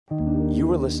You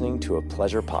were listening to a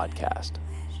pleasure podcast.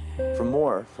 For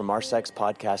more from our sex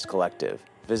podcast collective,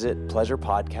 visit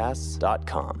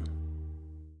pleasurepodcasts.com.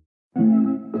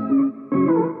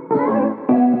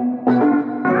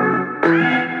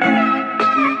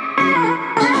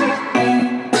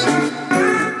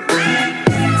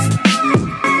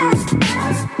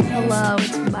 Hello,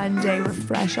 it's Monday. We're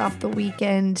fresh off the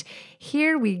weekend.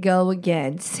 Here we go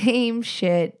again. Same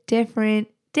shit, different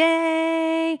day.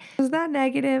 Is that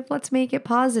negative? Let's make it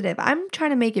positive. I'm trying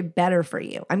to make it better for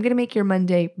you. I'm going to make your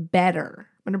Monday better.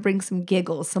 I'm going to bring some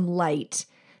giggles, some light,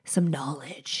 some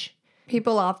knowledge.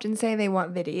 People often say they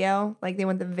want video, like they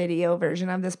want the video version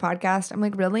of this podcast. I'm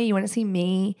like, really? You want to see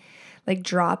me like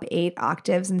drop 8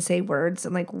 octaves and say words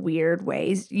in like weird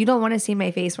ways? You don't want to see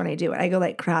my face when I do it. I go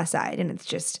like cross-eyed, and it's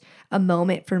just a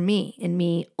moment for me and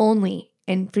me only,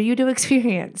 and for you to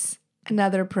experience.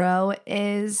 Another pro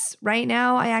is right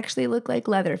now I actually look like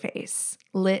Leatherface.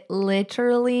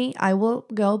 Literally, I will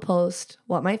go post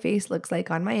what my face looks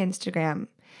like on my Instagram,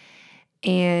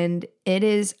 and it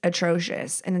is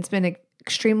atrocious, and it's been an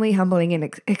extremely humbling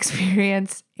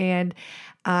experience, and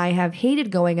I have hated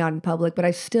going out in public, but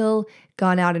I've still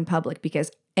gone out in public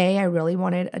because A, I really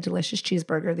wanted a delicious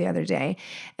cheeseburger the other day,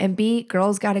 and B,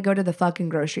 girls got to go to the fucking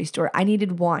grocery store. I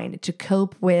needed wine to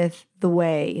cope with the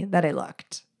way that I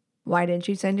looked. Why didn't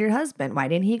you send your husband? Why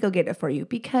didn't he go get it for you?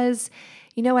 Because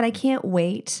you know what? I can't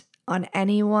wait on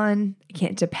anyone. I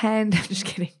can't depend. I'm just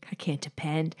kidding. I can't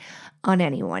depend on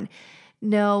anyone.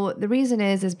 No, the reason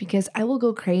is because I will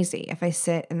go crazy if I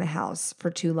sit in the house for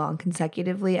too long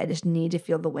consecutively. I just need to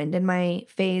feel the wind in my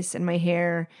face and my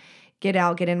hair, get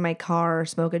out, get in my car,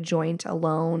 smoke a joint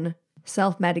alone,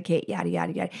 self-medicate, yada,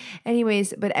 yada, yada.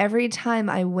 Anyways, but every time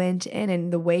I went in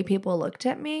and the way people looked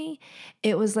at me,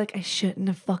 it was like, I shouldn't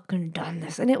have fucking done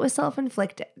this. And it was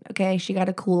self-inflicted, okay? She got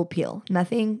a cool peel.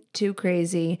 Nothing too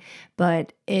crazy.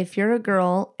 But if you're a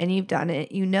girl and you've done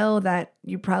it, you know that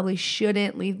you probably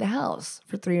shouldn't leave the house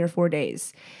for 3 or 4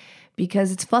 days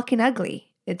because it's fucking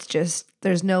ugly. It's just,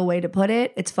 there's no way to put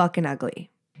it. It's fucking ugly.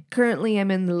 Currently,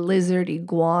 I'm in the lizard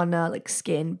iguana, like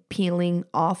skin peeling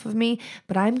off of me,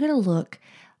 but I'm going to look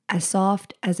as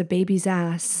soft as a baby's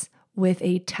ass with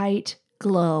a tight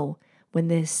glow when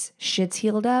this shit's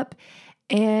healed up.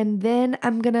 And then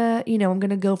I'm going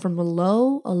to go from a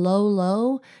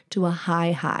low to a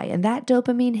high. And that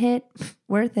dopamine hit,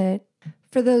 worth it.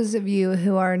 For those of you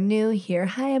who are new here,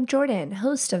 hi, I'm Jordan,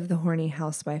 host of the Horny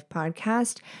Housewife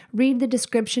podcast. Read the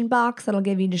description box. That'll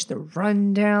give you just the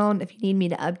rundown if you need me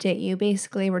to update you.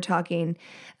 Basically, we're talking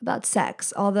about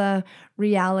sex, all the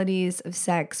realities of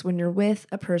sex when you're with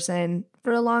a person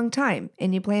for a long time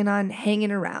and you plan on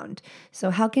hanging around.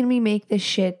 So how can we make this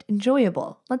shit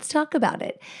enjoyable? Let's talk about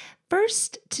it.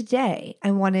 First, today,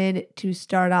 I wanted to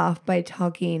start off by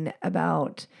talking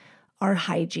about our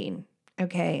hygiene.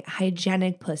 Okay,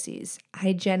 hygienic pussies,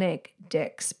 hygienic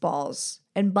dicks, balls,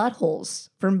 and buttholes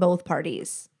from both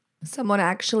parties. Someone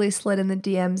actually slid in the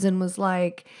DMs and was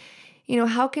like,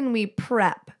 how can we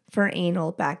prep for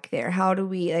anal back there? How do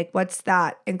we, what's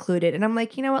that included? And I'm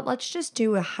like, you know what, let's just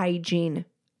do a hygiene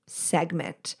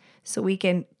segment. So we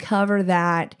can cover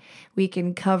that. We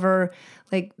can cover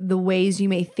the ways you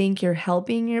may think you're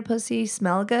helping your pussy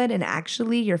smell good and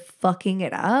actually you're fucking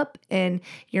it up and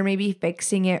you're maybe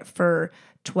fixing it for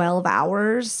 12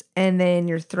 hours and then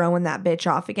you're throwing that bitch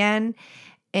off again.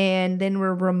 And then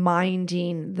we're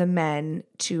reminding the men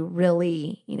to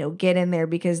really, get in there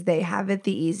because they have it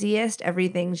the easiest.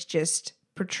 Everything's just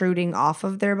protruding off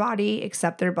of their body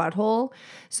except their butthole.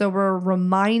 So we're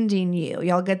reminding you,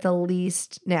 y'all get the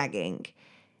least nagging,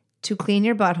 to clean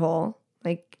your butthole,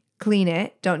 clean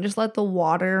it. Don't just let the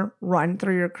water run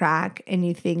through your crack and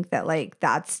you think that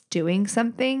that's doing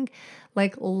something.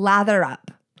 Lather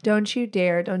up. Don't you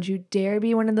dare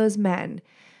be one of those men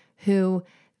who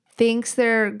thinks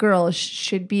their girl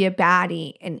should be a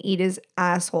baddie and eat his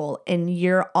asshole, and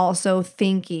you're also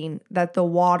thinking that the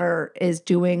water is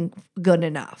doing good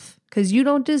enough because you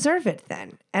don't deserve it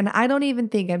then. And I don't even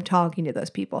think I'm talking to those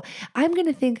people. I'm going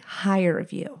to think higher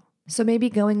of you. So maybe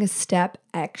going a step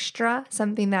extra,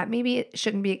 something that maybe it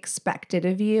shouldn't be expected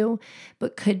of you,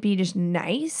 but could be just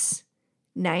nice,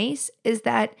 is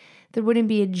that there wouldn't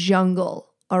be a jungle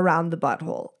around the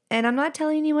butthole. And I'm not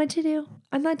telling you what to do.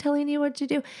 I'm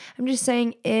just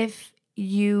saying if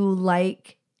you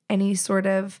like any sort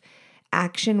of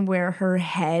action where her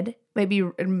head, maybe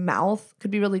her mouth could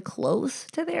be really close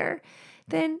to there,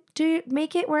 then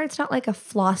make it where it's not like a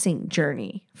flossing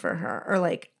journey for her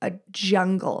or a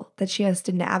jungle that she has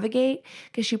to navigate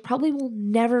because she probably will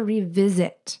never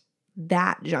revisit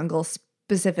that jungle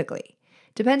specifically.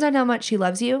 Depends on how much she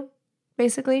loves you,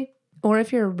 basically. Or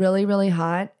if you're really, really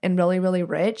hot and really, really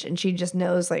rich and she just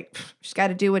knows like she's got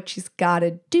to do what she's got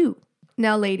to do.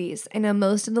 Now, ladies, I know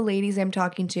most of the ladies I'm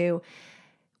talking to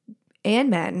and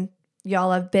men,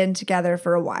 y'all have been together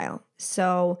for a while.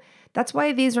 So that's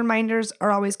why these reminders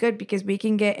are always good, because we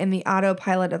can get in the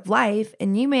autopilot of life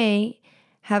and you may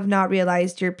have not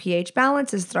realized your pH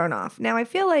balance is thrown off. Now, I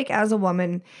feel like as a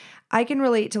woman, I can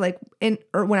relate to like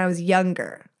when I was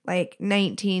younger, like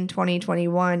 19, 20,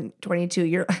 21, 22,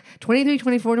 you're 23,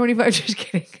 24, 25, just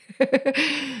kidding.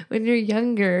 When you're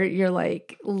younger, you're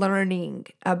like learning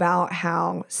about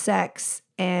how sex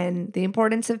and the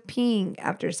importance of peeing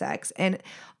after sex and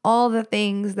all the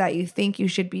things that you think you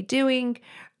should be doing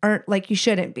aren't like you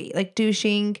shouldn't be, like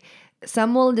douching.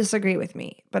 Some will disagree with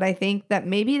me, but I think that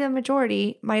maybe the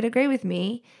majority might agree with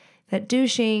me that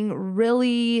douching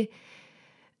really,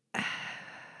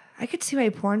 I could see why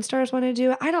porn stars want to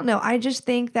do it. I don't know. I just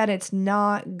think that it's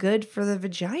not good for the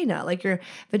vagina. Like your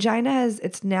vagina has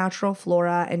its natural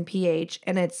flora and pH,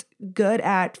 and it's good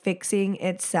at fixing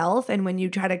itself. And when you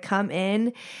try to come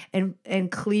in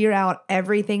and clear out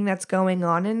everything that's going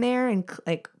on in there, and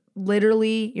like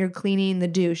literally you're cleaning, the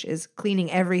douche is cleaning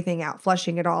everything out,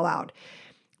 flushing it all out,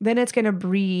 then it's going to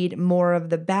breed more of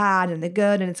the bad and the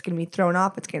good, and it's going to be thrown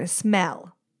off. It's going to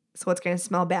smell. So it's going to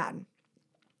smell bad.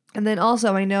 And then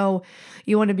also, I know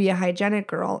you want to be a hygienic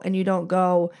girl and you don't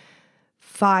go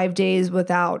 5 days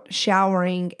without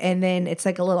showering, and then it's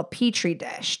like a little petri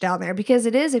dish down there, because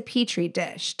it is a petri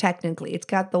dish, technically. It's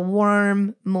got the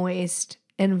warm, moist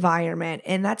environment,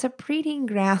 and that's a breeding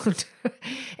ground.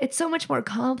 It's so much more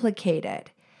complicated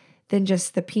than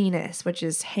just the penis, which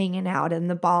is hanging out, and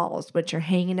the balls, which are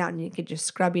hanging out, and you could just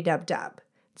scrubby dub dub.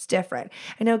 It's different.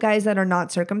 I know guys that are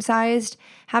not circumcised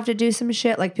have to do some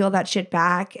shit, like peel that shit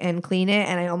back and clean it.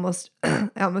 And I almost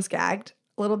gagged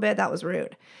a little bit. That was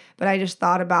rude. But I just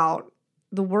thought about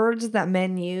the words that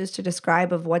men use to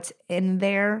describe of what's in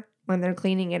there when they're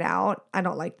cleaning it out. I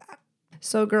don't like that.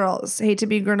 So girls, hate to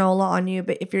be granola on you,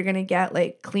 but if you're going to get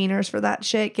like cleaners for that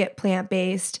shit, get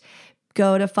plant-based.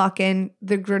 Go to fucking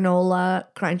the granola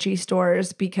crunchy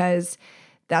stores, because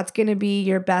that's going to be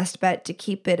your best bet to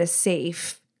keep it a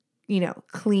safe,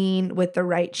 clean with the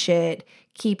right shit,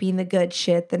 keeping the good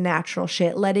shit, the natural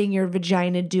shit, letting your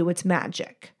vagina do its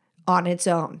magic on its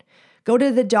own. Go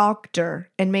to the doctor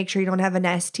and make sure you don't have an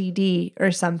STD or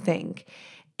something.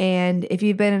 And if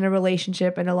you've been in a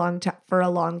relationship for a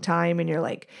long time and you're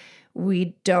like,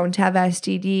 we don't have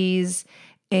STDs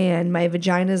and my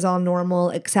vagina's all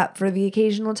normal except for the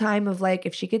occasional time of like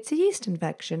if she gets a yeast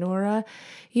infection or a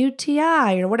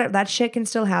UTI or whatever, that shit can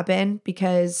still happen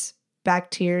because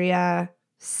bacteria,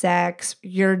 sex,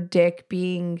 your dick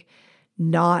being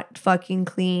not fucking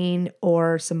clean,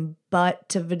 or some butt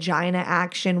to vagina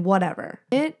action, whatever.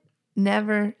 It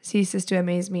never ceases to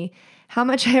amaze me how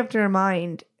much I have to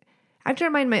remind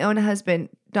my own husband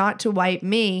not to wipe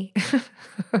me.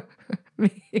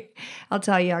 I'll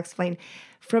tell you, I'll explain.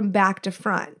 From back to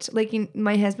front. Like,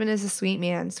 my husband is a sweet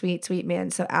man.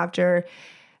 So after,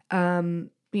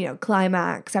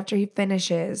 climax, after he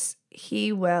finishes,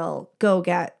 he will go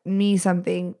get me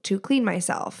something to clean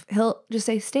myself. He'll just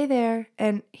say, stay there.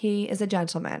 And he is a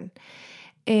gentleman.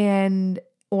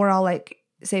 Or I'll like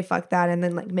say, fuck that. And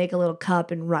then like make a little cup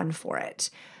and run for it.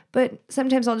 But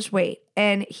sometimes I'll just wait,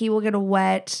 and he will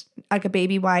get like a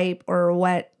baby wipe or a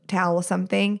wet towel or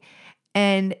something.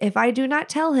 And if I do not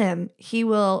tell him, he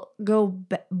will go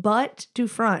butt to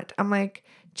front. I'm like,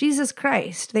 Jesus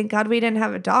Christ, thank God we didn't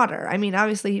have a daughter. I mean,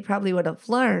 obviously he probably would have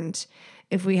learned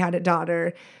if we had a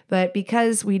daughter, but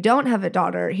because we don't have a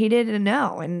daughter, he didn't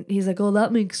know. And he's like, oh,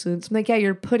 that makes sense. I'm like, yeah,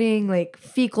 you're putting like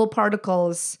fecal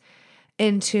particles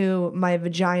into my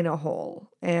vagina hole,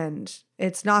 and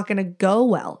it's not going to go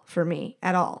well for me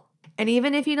at all. And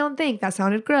even if you don't think that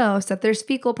sounded gross, that there's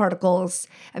fecal particles,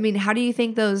 I mean, how do you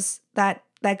think that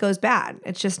goes bad?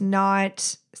 It's just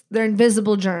not, they're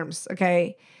invisible germs,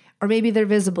 okay? Or maybe they're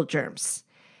visible germs.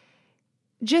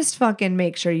 Just fucking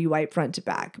make sure you wipe front to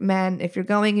back. Men, if you're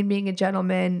going and being a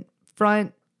gentleman,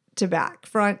 front to back.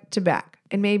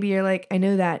 And maybe you're like, I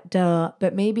know that, duh.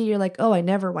 But maybe you're like, oh, I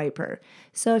never wipe her.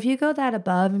 So if you go that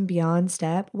above and beyond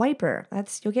step, wipe her.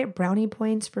 You'll get brownie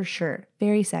points for sure.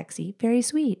 Very sexy, very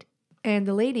sweet. And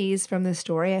the ladies from this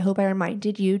story, I hope I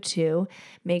reminded you to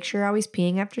make sure you're always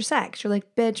peeing after sex. You're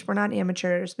like, bitch, we're not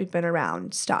amateurs. We've been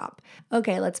around. Stop.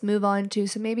 Okay, let's move on to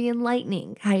some maybe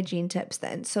enlightening hygiene tips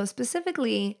then. So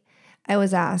specifically, I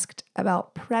was asked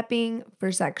about prepping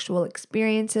for sexual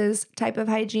experiences type of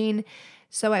hygiene.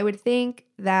 So I would think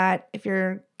that if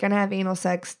you're going to have anal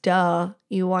sex,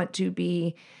 you want to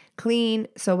be clean.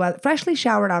 So freshly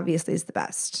showered obviously is the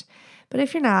best. But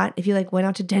if you're not, if you like went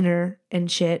out to dinner and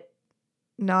shit,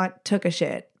 not took a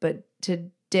shit, but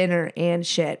to dinner and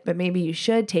shit, but maybe you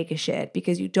should take a shit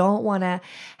because you don't want to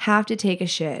have to take a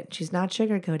shit. She's not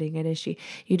sugarcoating it, is she?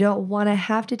 You don't want to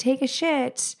have to take a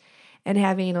shit and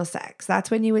have anal sex. That's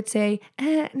when you would say,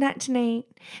 not tonight.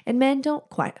 And men don't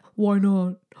quite. Why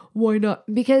not? Why not?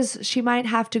 Because she might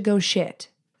have to go shit.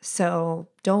 So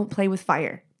don't play with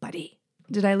fire, buddy.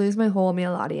 Did I lose my whole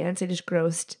male audience? I just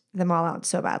grossed them all out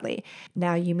so badly.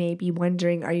 Now you may be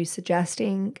wondering, are you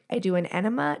suggesting I do an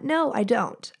enema? No, I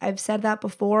don't. I've said that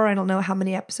before. I don't know how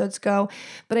many episodes go,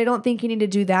 but I don't think you need to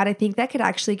do that. I think that could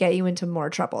actually get you into more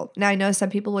trouble. Now I know some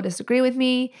people will disagree with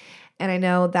me, and I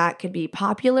know that could be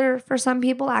popular for some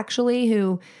people actually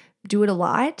who do it a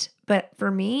lot. But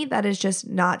for me, that is just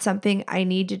not something I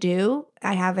need to do.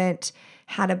 I haven't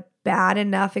had a bad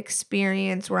enough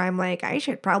experience where I'm like, I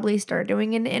should probably start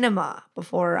doing an enema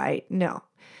before I don't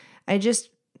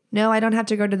have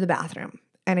to go to the bathroom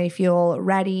and I feel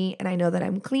ready and I know that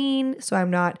I'm clean. So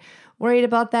I'm not worried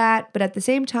about that. But at the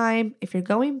same time, if you're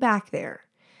going back there,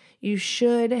 you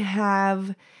should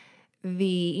have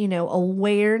the,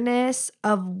 awareness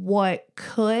of what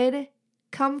could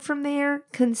come from there,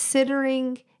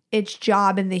 considering its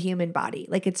job in the human body,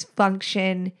 like its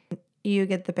function. You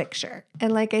get the picture.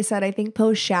 And like I said, I think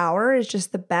post shower is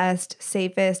just the best,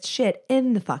 safest shit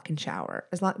in the fucking shower.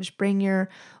 As long as just bring your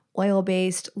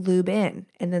oil-based lube in,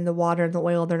 and then the water and the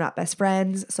oil, they're not best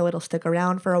friends, so it'll stick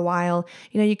around for a while.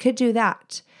 You could do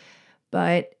that.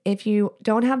 But if you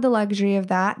don't have the luxury of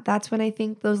that, that's when I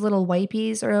think those little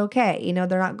wipies are okay.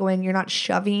 You're not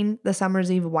shoving the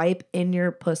Summer's Eve wipe in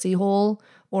your pussy hole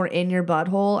or in your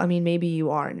butthole. I mean, maybe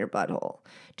you are in your butthole.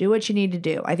 Do what you need to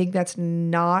do. I think that's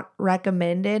not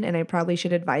recommended, and I probably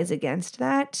should advise against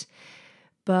that.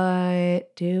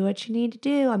 But do what you need to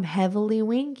do. I'm heavily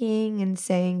winking and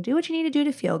saying, do what you need to do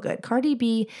to feel good. Cardi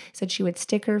B said she would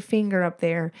stick her finger up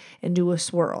there and do a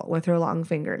swirl with her long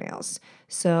fingernails.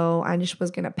 So I just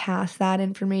was going to pass that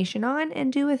information on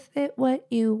and do with it what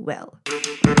you will.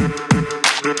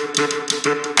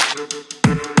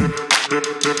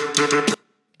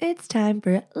 It's time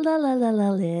for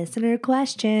listener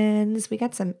questions. We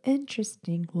got some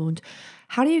interesting ones.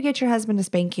 How do you get your husband to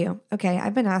spank you? Okay,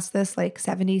 I've been asked this like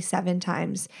 77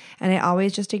 times, and I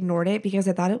always just ignored it because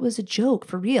I thought it was a joke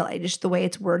for real. The way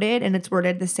it's worded, and it's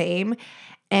worded the same.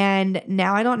 And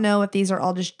now I don't know if these are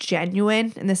all just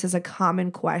genuine and this is a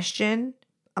common question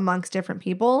amongst different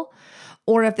people,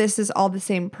 or if this is all the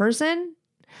same person,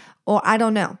 or I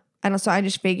don't know. So I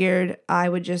just figured I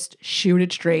would just shoot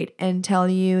it straight and tell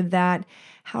you that.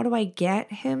 How do I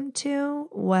get him to?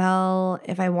 Well,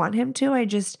 if I want him to, I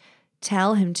just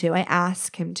tell him to. I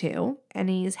ask him to, and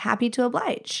he's happy to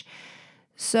oblige.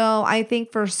 So I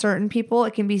think for certain people,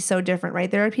 it can be so different, right?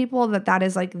 There are people that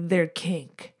is like their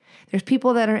kink. There's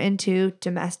people that are into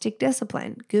domestic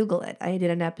discipline. Google it. I did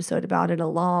an episode about it a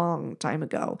long time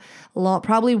ago.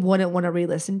 Probably wouldn't want to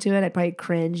re-listen to it. I'd probably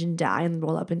cringe and die and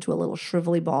roll up into a little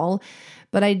shrivelly ball.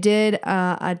 But I did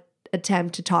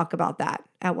attempt to talk about that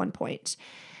at one point.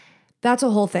 That's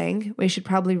a whole thing. We should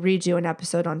probably redo an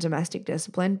episode on domestic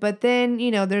discipline. But then,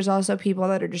 there's also people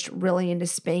that are just really into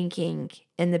spanking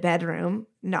in the bedroom,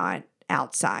 not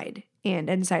outside. And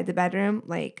inside the bedroom,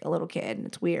 like a little kid. And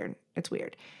it's weird.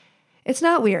 It's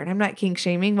not weird. I'm not kink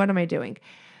shaming. What am I doing?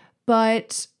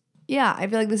 But yeah, I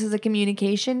feel like this is a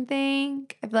communication thing.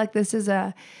 I feel like this is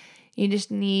you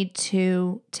just need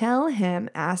to tell him,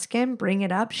 ask him, bring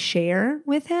it up, share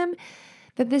with him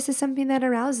that this is something that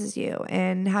arouses you.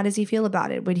 And how does he feel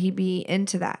about it? Would he be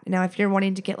into that? Now, if you're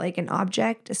wanting to get like an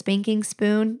object, a spanking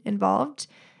spoon involved,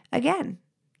 again,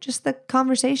 just the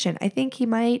conversation. I think he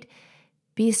might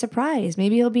be surprised.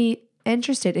 Maybe he'll be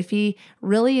interested. If he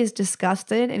really is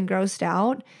disgusted and grossed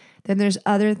out, then there's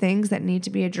other things that need to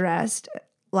be addressed,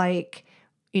 like,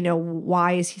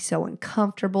 why is he so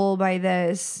uncomfortable by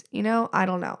this? I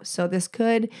don't know. So this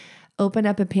could open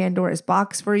up a Pandora's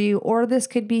box for you, or this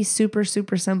could be super,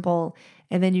 super simple,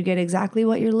 and then you get exactly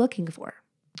what you're looking for.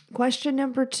 Question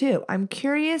number 2. I'm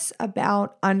curious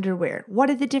about underwear. What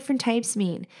do the different types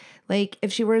mean? Like,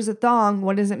 if she wears a thong,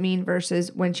 what does it mean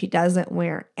versus when she doesn't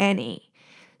wear any?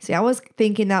 See, I was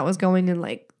thinking that was going in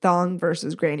like thong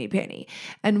versus granny panty.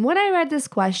 And when I read this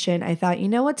question, I thought,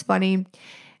 what's funny?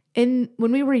 When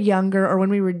we were younger, or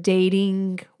when we were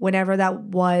dating, whenever that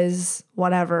was,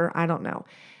 whatever, I don't know,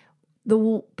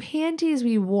 the panties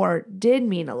we wore did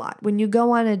mean a lot. When you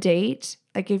go on a date,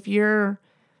 like if you're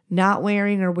not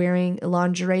wearing or wearing a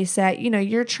lingerie set,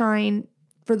 you're trying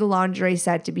for the lingerie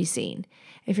set to be seen.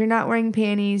 If you're not wearing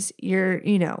panties, you're,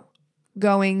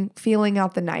 feeling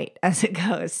out the night as it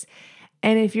goes.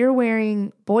 And if you're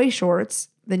wearing boy shorts,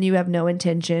 then you have no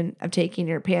intention of taking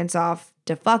your pants off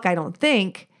to fuck, I don't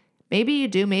think. Maybe you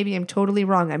do. Maybe I'm totally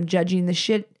wrong. I'm judging the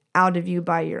shit out of you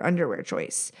by your underwear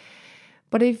choice.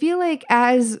 But I feel like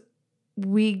as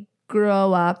we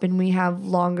grow up and we have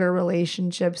longer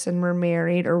relationships and we're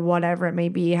married or whatever it may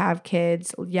be, have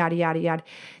kids, yada, yada, yada,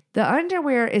 the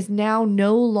underwear is now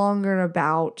no longer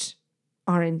about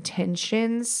our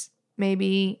intentions,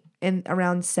 maybe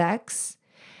around sex.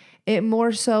 It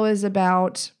more so is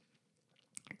about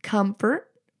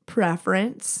comfort,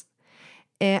 preference.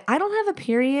 And I don't have a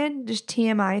period, just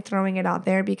TMI throwing it out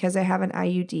there because I have an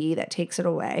IUD that takes it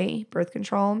away, birth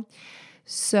control.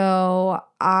 So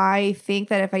I think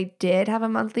that if I did have a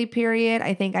monthly period,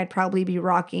 I think I'd probably be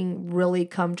rocking really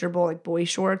comfortable like boy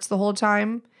shorts the whole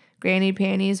time, granny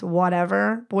panties,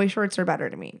 whatever. Boy shorts are better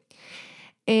to me.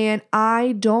 And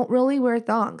I don't really wear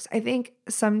thongs. I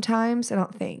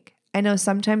know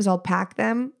sometimes I'll pack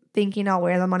them thinking I'll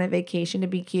wear them on a vacation to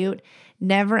be cute.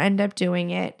 Never end up doing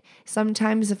it.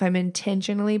 Sometimes if I'm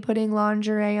intentionally putting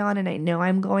lingerie on and I know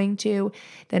I'm going to,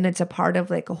 then it's a part of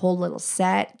like a whole little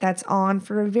set that's on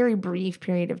for a very brief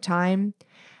period of time.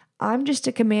 I'm just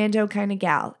a commando kind of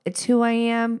gal. It's who I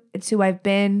am. It's who I've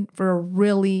been for a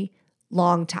really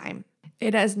long time.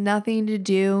 It has nothing to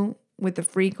do with the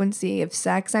frequency of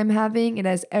sex I'm having. It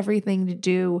has everything to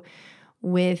do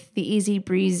with the easy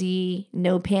breezy,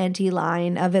 no panty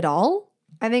line of it all.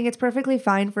 I think it's perfectly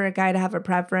fine for a guy to have a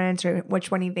preference or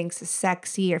which one he thinks is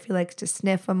sexy or if he likes to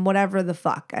sniff them, whatever the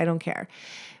fuck. I don't care.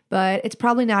 But it's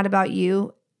probably not about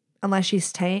you unless she's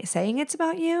saying it's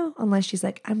about you, unless she's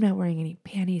like, I'm not wearing any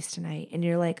panties tonight. And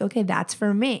you're like, okay, that's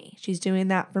for me. She's doing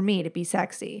that for me to be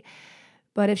sexy.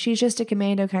 But if she's just a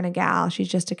commando kind of gal, she's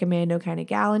just a commando kind of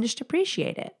gal, and just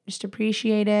appreciate it. Just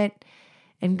appreciate it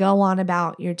and go on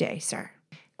about your day, sir.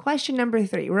 Question number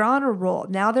 3. We're on a roll.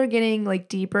 Now they're getting like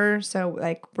deeper. So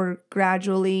like we're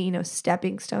gradually,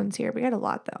 stepping stones here. We got a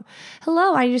lot though.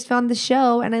 Hello, I just found the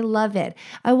show and I love it.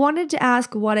 I wanted to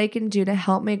ask what I can do to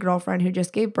help my girlfriend who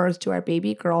just gave birth to our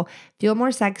baby girl feel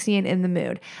more sexy and in the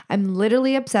mood. I'm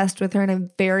literally obsessed with her and I'm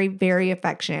very, very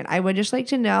affectionate. I would just like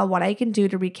to know what I can do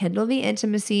to rekindle the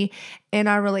intimacy in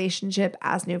our relationship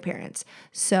as new parents.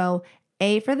 So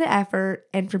A, for the effort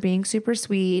and for being super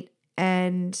sweet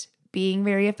and being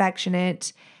very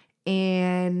affectionate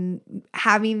and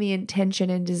having the intention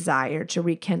and desire to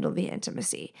rekindle the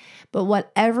intimacy. But what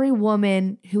every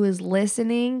woman who is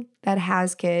listening that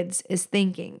has kids is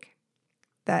thinking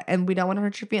that, and we don't want to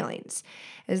hurt your feelings,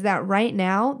 is that right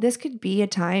now, this could be a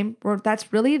time where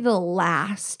that's really the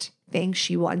last thing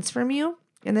she wants from you.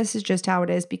 And this is just how it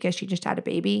is because she just had a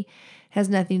baby. It has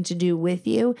nothing to do with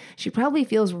you. She probably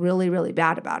feels really, really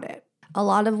bad about it. A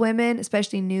lot of women,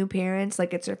 especially new parents,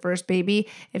 like it's her first baby,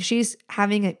 if she's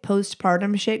having a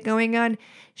postpartum shit going on,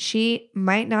 she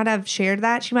might not have shared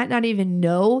that. She might not even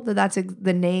know that that's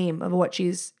the name of what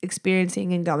she's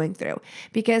experiencing and going through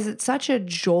because it's such a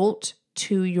jolt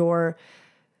to your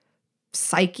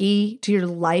psyche, to your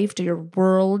life, to your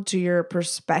world, to your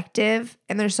perspective.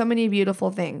 And there's so many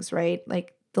beautiful things, right?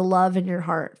 Like the love in your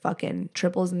heart fucking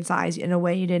triples in size in a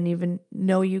way you didn't even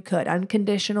know you could.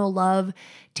 Unconditional love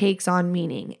takes on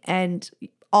meaning and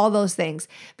all those things.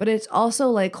 But it's also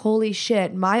like, holy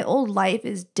shit, my old life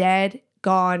is dead,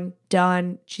 gone,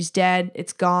 done. She's dead.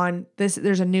 It's gone. There's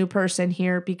a new person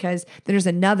here because there's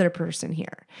another person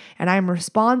here. And I'm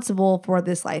responsible for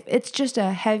this life. It's just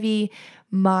a heavy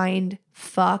mind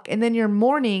fuck. And then you're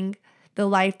mourning the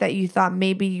life that you thought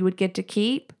maybe you would get to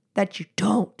keep. That you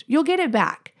don't. You'll get it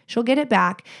back. She'll get it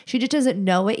back. She just doesn't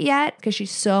know it yet because she's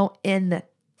so in the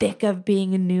thick of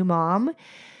being a new mom.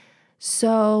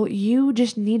 So you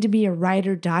just need to be a ride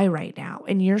or die right now.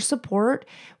 And your support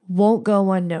won't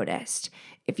go unnoticed.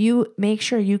 If you make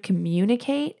sure you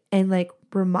communicate and like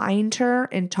remind her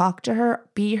and talk to her,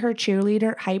 be her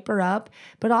cheerleader, hype her up,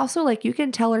 but also like you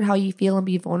can tell her how you feel and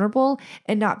be vulnerable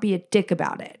and not be a dick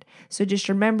about it. So just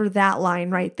remember that line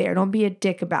right there. Don't be a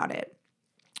dick about it.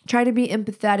 Try to be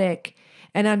empathetic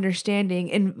and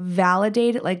understanding and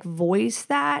validate it, like voice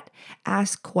that,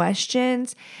 ask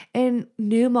questions. And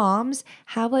new moms,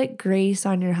 have like grace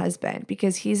on your husband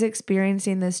because he's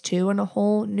experiencing this too in a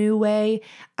whole new way.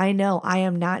 I know I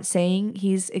am not saying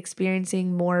he's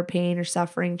experiencing more pain or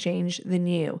suffering change than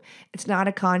you. It's not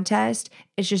a contest.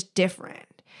 It's just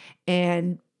different.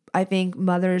 And I think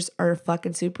mothers are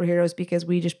fucking superheroes because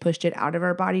we just pushed it out of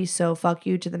our bodies. So fuck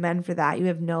you to the men for that. You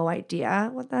have no idea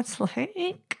what that's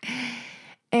like.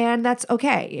 And that's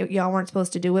okay. Y'all weren't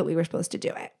supposed to do it. We were supposed to do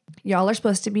it. Y'all are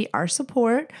supposed to be our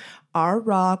support, our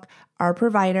rock, our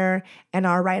provider, and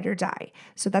our ride or die.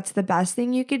 So that's the best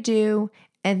thing you could do.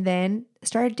 and then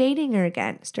start dating her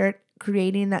again. Start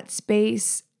creating that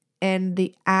space and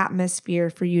the atmosphere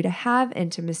for you to have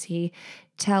intimacy.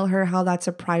 Tell her how that's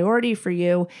a priority for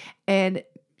you. And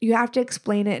you have to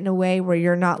explain it in a way where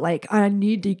you're not like, I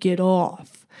need to get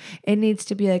off. It needs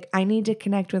to be like, I need to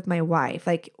connect with my wife.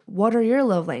 Like, what are your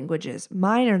love languages?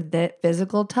 Mine are the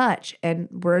physical touch and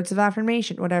words of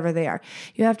affirmation, whatever they are.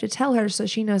 You have to tell her so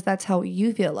she knows that's how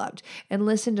you feel loved, and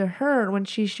listen to her when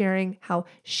she's sharing how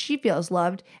she feels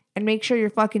loved, and make sure you're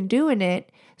fucking doing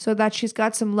it so that she's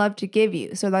got some love to give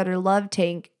you, so that her love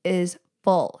tank is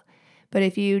full. But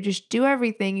if you just do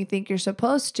everything you think you're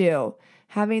supposed to,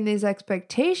 having these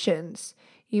expectations,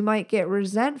 you might get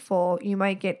resentful, you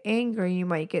might get angry, you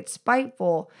might get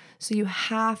spiteful. So you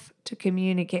have to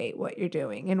communicate what you're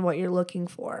doing and what you're looking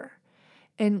for.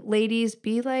 And ladies,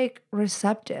 be like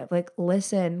receptive, like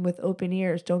listen with open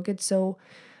ears. Don't get so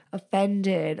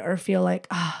offended or feel like,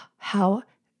 how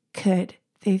could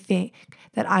they think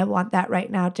that I want that right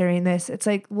now during this? It's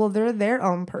like, well, they're their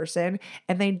own person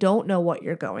and they don't know what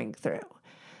you're going through.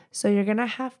 So you're going to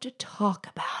have to talk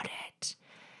about it.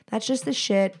 That's just the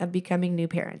shit of becoming new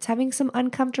parents, having some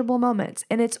uncomfortable moments,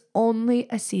 and it's only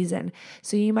a season.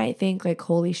 So you might think like,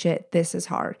 holy shit, this is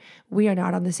hard. We are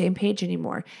not on the same page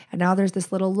anymore. And now there's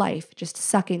this little life just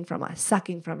sucking from us,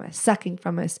 sucking from us, sucking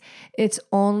from us. It's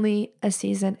only a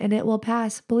season and it will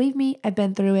pass. Believe me, I've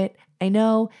been through it. I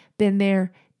know, been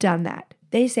there, done that.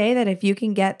 They say that if you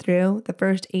can get through the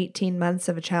first 18 months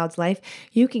of a child's life,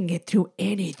 you can get through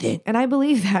anything. And I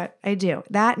believe that. I do.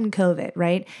 That and COVID,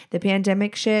 right? The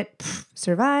pandemic shit,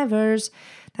 survivors.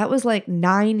 That was like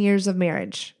 9 years of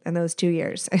marriage in those 2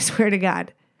 years. I swear to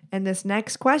God. And this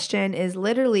next question is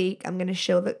literally, I'm going to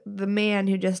show the man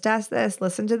who just asked this.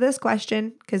 Listen to this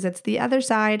question because it's the other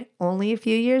side, only a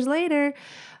few years later.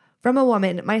 From a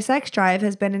woman, my sex drive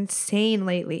has been insane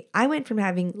lately. I went from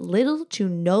having little to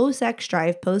no sex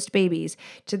drive post-babies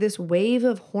to this wave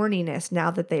of horniness now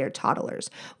that they are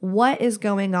toddlers. What is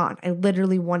going on? I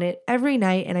literally want it every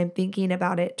night and I'm thinking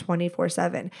about it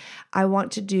 24/7. I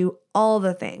want to do all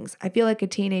the things. I feel like a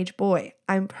teenage boy.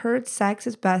 I've heard sex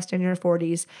is best in your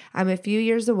 40s. I'm a few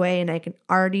years away and I can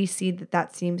already see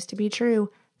that seems to be true.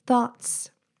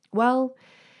 Thoughts? Well,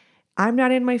 I'm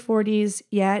not in my 40s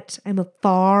yet. I'm a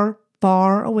far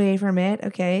away from it.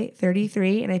 Okay,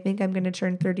 33, and I think I'm going to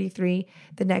turn 33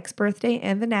 the next birthday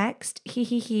and the next.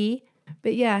 He.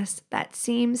 But yes, that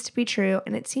seems to be true,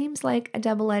 and it seems like a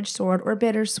double-edged sword or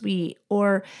bittersweet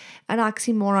or an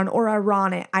oxymoron or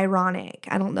ironic.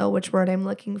 I don't know which word I'm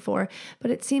looking for,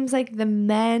 but it seems like the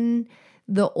men,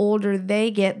 the older they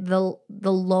get, the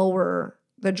lower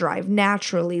the drive,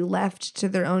 naturally left to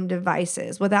their own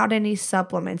devices without any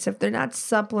supplements. If they're not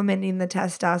supplementing the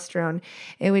testosterone,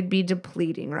 it would be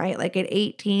depleting, right? Like at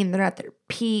 18, they're at their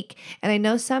peak. And I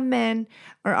know some men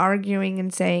are arguing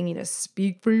and saying,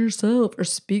 speak for yourself or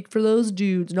speak for those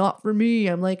dudes, not for me.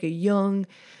 I'm like a young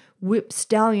whip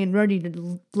stallion ready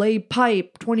to lay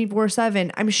pipe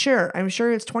 24/7. I'm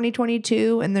sure it's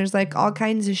 2022 and there's like all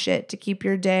kinds of shit to keep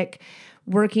your dick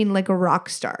working like a rock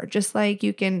star. Just like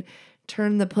you can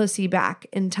turn the pussy back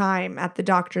in time at the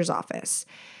doctor's office.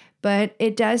 But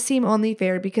it does seem only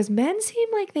fair because men seem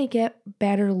like they get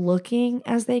better looking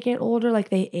as they get older, like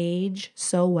they age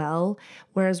so well.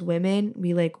 Whereas women,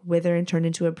 we like wither and turn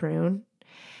into a prune.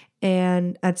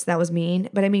 And that was mean.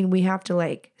 But I mean, we have to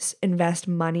like invest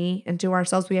money into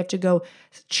ourselves. We have to go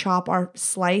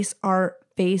slice our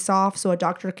face off so a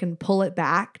doctor can pull it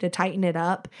back to tighten it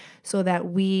up so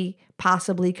that we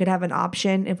possibly could have an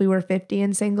option if we were 50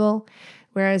 and single.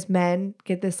 Whereas men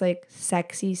get this like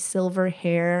sexy silver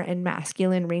hair and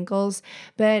masculine wrinkles.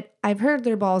 But I've heard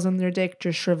their balls and their dick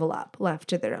just shrivel up left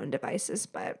to their own devices.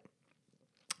 But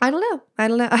I don't know. I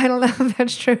don't know if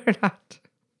that's true or not.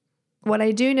 What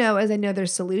I do know is I know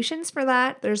there's solutions for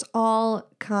that. There's all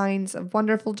kinds of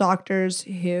wonderful doctors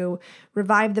who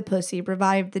revive the pussy,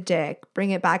 revive the dick,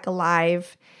 bring it back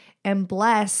alive, and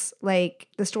bless, like,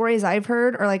 the stories I've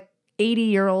heard are like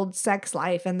 80-year-old sex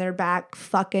life and they're back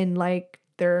fucking like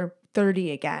they're 30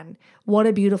 again. What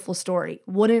a beautiful story.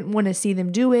 Wouldn't want to see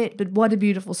them do it, but what a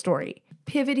beautiful story.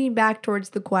 Pivoting back towards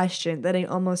the question that I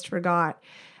almost forgot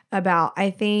about,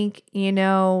 I think,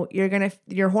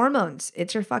 your hormones,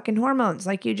 it's your fucking hormones,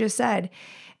 like you just said.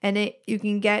 And you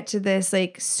can get to this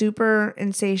like super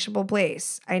insatiable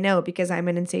place. I know because I'm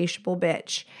an insatiable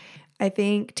bitch. I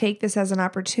think take this as an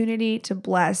opportunity to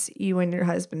bless you and your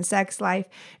husband's sex life.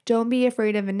 Don't be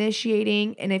afraid of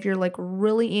initiating. And if you're like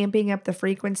really amping up the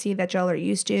frequency that y'all are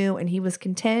used to and he was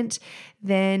content,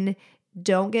 then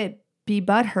don't get be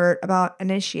butthurt about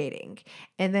initiating.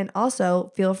 And then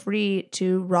also feel free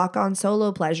to rock on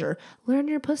solo pleasure. Learn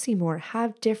your pussy more.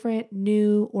 Have different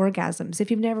new orgasms. If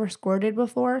you've never squirted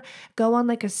before, go on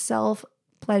like a self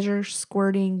pleasure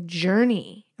squirting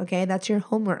journey. Okay, that's your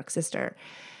homework, sister.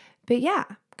 But yeah,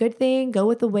 good thing. Go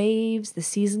with the waves, the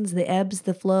seasons, the ebbs,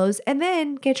 the flows, and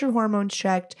then get your hormones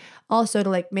checked also to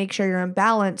like make sure you're in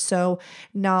balance. So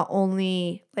not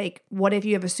only like, what if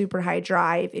you have a super high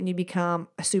drive and you become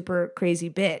a super crazy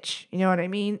bitch? You know what I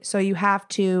mean? So you have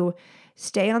to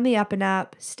stay on the up and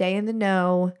up, stay in the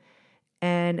know.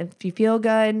 And if you feel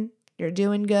good, you're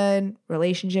doing good,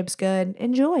 relationship's good,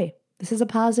 enjoy. This is a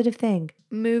positive thing.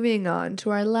 Moving on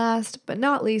to our last but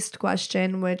not least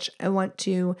question, which I want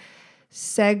to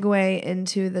segue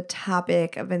into the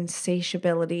topic of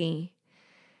insatiability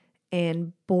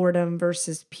and boredom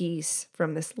versus peace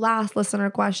from this last listener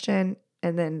question.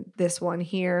 And then this one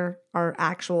here, our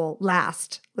actual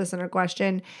last listener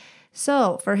question.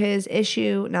 So for his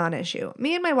issue, non-issue,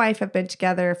 me and my wife have been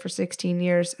together for 16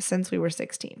 years since we were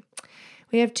 16.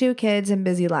 We have 2 kids and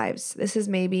busy lives. This is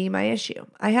maybe my issue.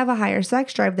 I have a higher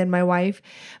sex drive than my wife,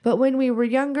 but when we were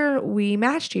younger, we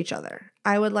matched each other.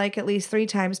 I would like at least 3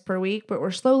 times per week, but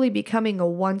we're slowly becoming a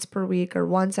once per week or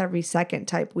once every second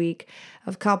type week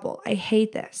of couple. I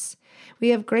hate this. We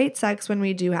have great sex when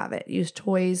we do have it. Use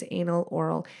toys, anal,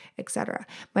 oral, etc.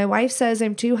 My wife says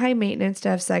I'm too high maintenance to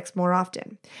have sex more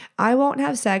often. I won't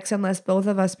have sex unless both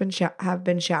of us have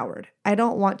been showered. I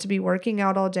don't want to be working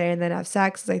out all day and then have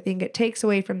sex, as I think it takes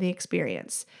away from the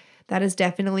experience. That is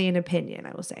definitely an opinion,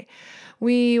 I will say.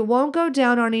 We won't go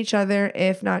down on each other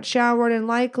if not showered, and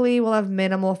likely we'll have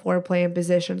minimal foreplay, and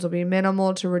positions will be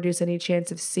minimal to reduce any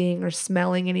chance of seeing or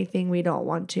smelling anything we don't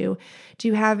want to. Do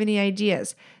you have any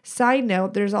ideas? Side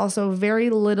note, there's also very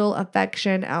little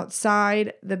affection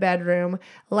outside the bedroom.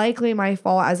 Likely my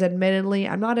fault, as admittedly,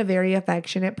 I'm not a very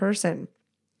affectionate person.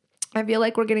 I feel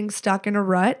like we're getting stuck in a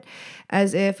rut,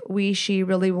 as if she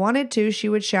really wanted to, she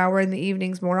would shower in the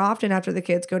evenings more often after the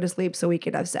kids go to sleep so we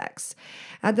could have sex.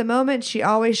 At the moment, she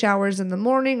always showers in the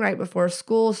morning right before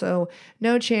school, so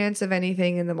no chance of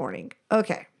anything in the morning.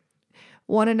 Okay.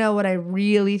 Want to know what I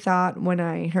really thought when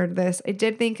I heard this? I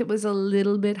did think it was a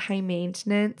little bit high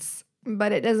maintenance,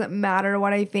 but it doesn't matter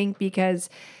what I think because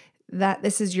that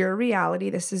this is your reality.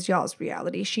 This is y'all's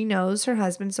reality. She knows her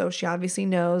husband, so she obviously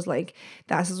knows like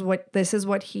this is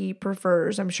what he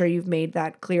prefers. I'm sure you've made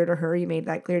that clear to her. You made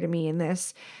that clear to me in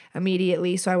this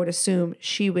immediately. So I would assume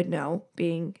she would know,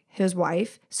 being his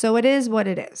wife. So it is what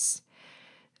it is.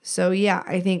 So yeah,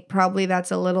 I think probably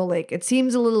that's a little like, it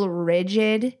seems a little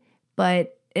rigid,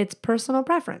 but it's personal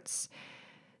preference.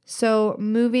 So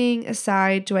moving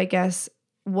aside to, I guess,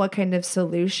 what kind of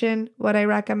solution would I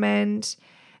recommend?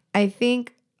 I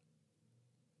think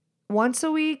once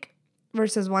a week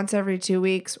versus once every 2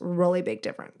 weeks, really big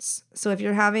difference. So if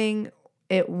you're having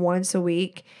it once a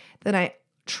week, then I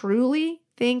truly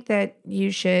think that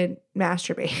you should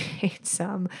masturbate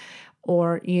some,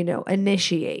 or,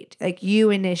 initiate. Like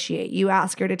you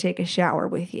ask her to take a shower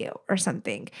with you or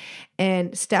something,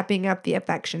 and stepping up the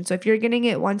affection. So if you're getting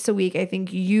it once a week, I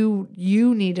think you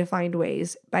need to find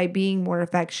ways by being more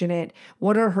affectionate.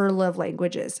 What are her love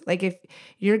languages? Like if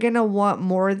you're going to want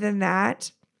more than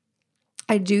that,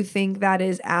 I do think that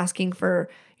is asking for,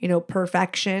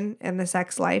 perfection in the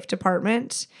sex life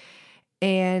department.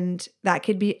 And that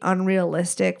could be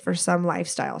unrealistic for some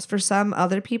lifestyles. For some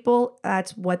other people,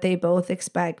 that's what they both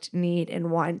expect, need,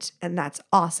 and want. And that's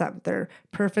awesome. They're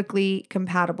perfectly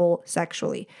compatible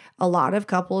sexually. A lot of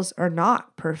couples are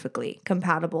not perfectly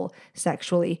compatible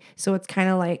sexually. So it's kind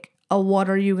of like, what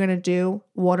are you going to do?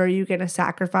 What are you going to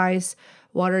sacrifice?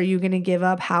 What are you going to give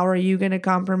up? How are you going to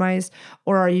compromise?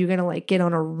 Or are you going to like get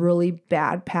on a really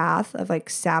bad path of like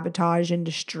sabotage and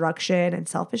destruction and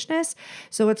selfishness?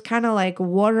 So it's kind of like,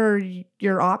 what are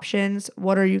your options?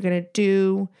 What are you going to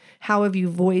do? How have you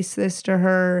voiced this to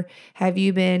her? Have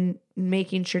you been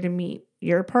making sure to meet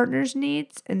your partner's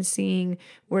needs and seeing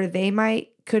where they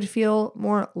could feel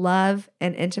more love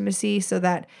and intimacy, so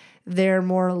that they're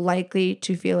more likely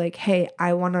to feel like, hey,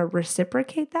 I want to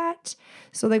reciprocate that?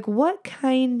 So like, what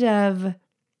kind of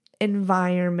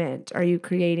environment are you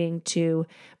creating to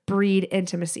breed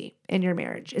intimacy in your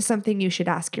marriage is something you should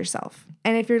ask yourself.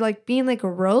 And if you're like being like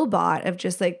a robot of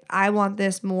just like, I want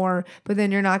this more, but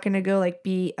then you're not going to go like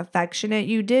be affectionate,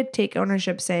 you did take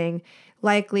ownership, saying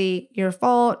likely your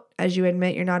fault, as you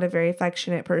admit you're not a very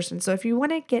affectionate person. So if you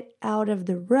want to get out of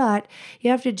the rut, you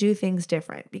have to do things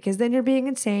different, because then you're being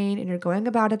insane and you're going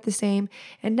about it the same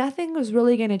and nothing was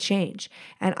really going to change.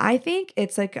 And I think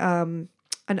it's like an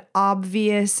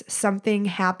obvious something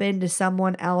happened to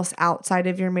someone else outside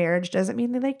of your marriage doesn't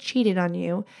mean they like cheated on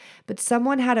you, but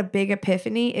someone had a big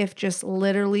epiphany if just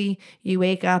literally you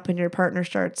wake up and your partner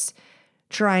starts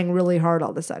trying really hard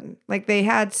all of a sudden. Like they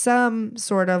had some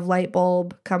sort of light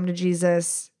bulb, come to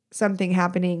Jesus, something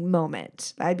happening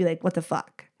moment. I'd be like, what the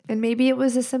fuck? And maybe it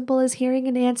was as simple as hearing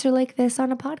an answer like this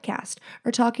on a podcast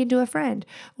or talking to a friend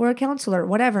or a counselor,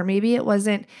 whatever. Maybe it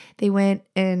wasn't, they went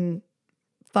and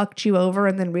fucked you over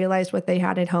and then realized what they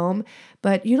had at home,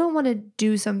 but you don't want to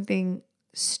do something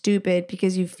stupid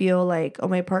because you feel like, oh,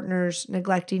 my partner's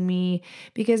neglecting me,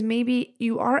 because maybe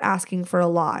you are asking for a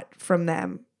lot from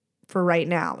them for right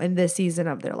now in this season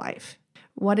of their life.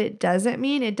 What it doesn't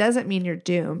mean you're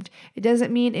doomed. It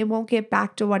doesn't mean it won't get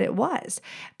back to what it was.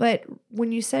 But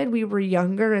when you said we were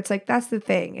younger, it's like, that's the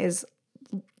thing, is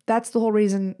that's the whole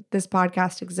reason this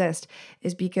podcast exists,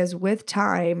 is because with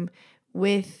time,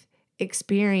 with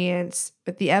experience,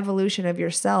 with the evolution of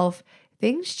yourself,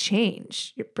 things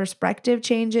change. Your perspective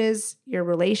changes, your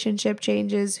relationship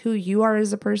changes, who you are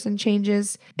as a person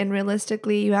changes. And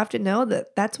realistically, you have to know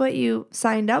that that's what you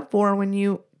signed up for when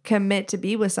you commit to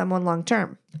be with someone long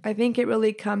term. I think it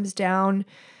really comes down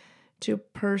to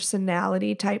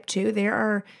personality type too. There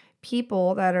are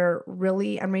people that are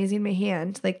really, I'm raising my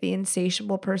hand, like the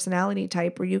insatiable personality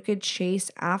type, where you could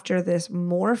chase after this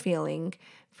more feeling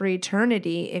for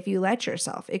eternity if you let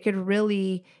yourself. It could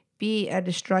really be a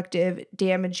destructive,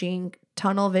 damaging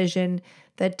tunnel vision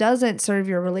that doesn't serve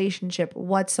your relationship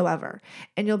whatsoever.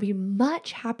 And you'll be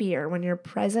much happier when you're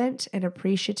present and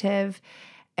appreciative.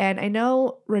 And I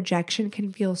know rejection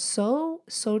can feel so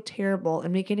terrible,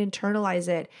 and we can internalize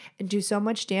it and do so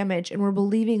much damage. And we're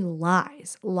believing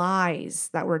lies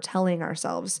that we're telling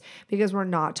ourselves because we're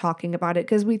not talking about it,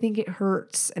 because we think it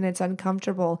hurts and it's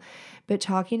uncomfortable. But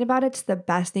talking about it's the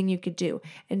best thing you could do.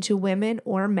 And to women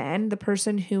or men, the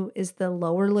person who is the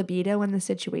lower libido in the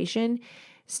situation,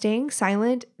 staying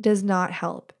silent does not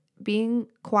help. Being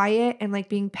quiet and like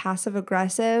being passive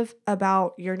aggressive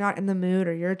about you're not in the mood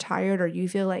or you're tired or you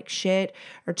feel like shit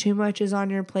or too much is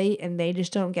on your plate and they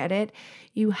just don't get it.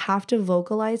 You have to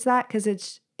vocalize that, because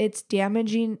it's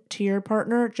damaging to your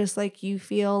partner, just like you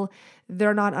feel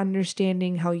they're not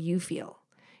understanding how you feel.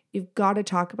 You've got to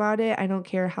talk about it. I don't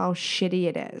care how shitty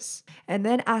it is. And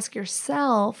then ask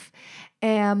yourself,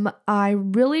 am I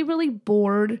really, really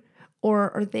bored, or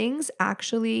are things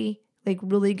actually like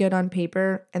really good on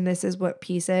paper, and this is what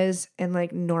peace is, and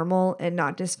like normal and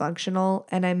not dysfunctional,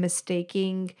 and I'm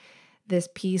mistaking this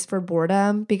peace for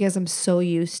boredom because I'm so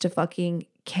used to fucking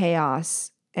chaos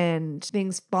and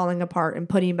things falling apart and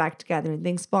putting back together and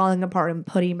things falling apart and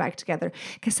putting back together.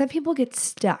 Because some people get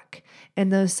stuck in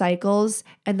those cycles,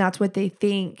 and that's what they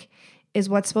think is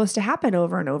what's supposed to happen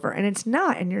over and over, and it's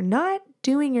not, and you're not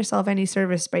doing yourself any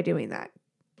service by doing that.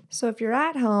 So if you're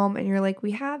at home and you're like,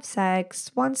 we have sex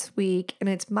once a week and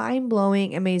it's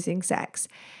mind-blowing, amazing sex,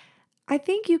 I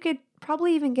think you could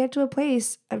probably even get to a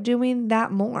place of doing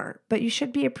that more. But you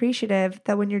should be appreciative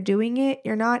that when you're doing it,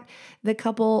 you're not the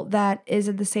couple that is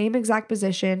in the same exact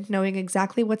position, knowing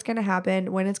exactly what's going to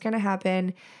happen, when it's going to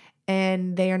happen,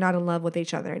 and they are not in love with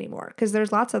each other anymore. Because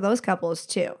there's lots of those couples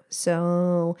too.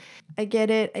 So I get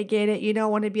it. You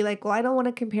don't want to be like, well, I don't want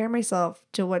to compare myself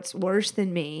to what's worse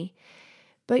than me.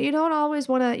 But you don't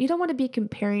want to be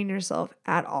comparing yourself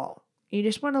at all. You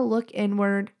just want to look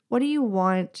inward. What do you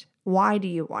want? Why do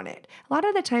you want it? A lot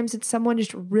of the times it's someone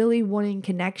just really wanting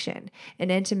connection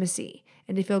and intimacy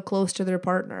and to feel close to their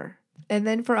partner. And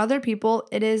then for other people,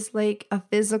 it is like a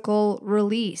physical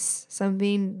release,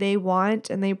 something they want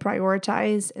and they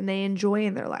prioritize and they enjoy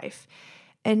in their life.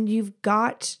 And you've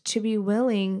got to be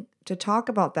willing to talk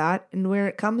about that and where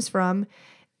it comes from,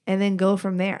 and then go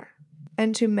from there.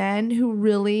 And to men who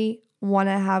really want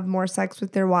to have more sex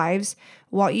with their wives,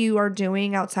 what you are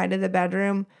doing outside of the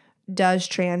bedroom does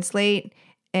translate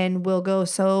and will go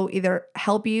so either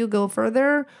help you go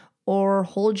further or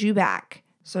hold you back.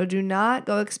 So do not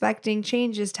go expecting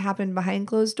changes to happen behind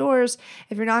closed doors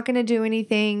if you're not going to do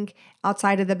anything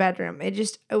outside of the bedroom.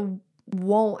 It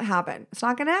won't happen. It's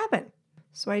not going to happen.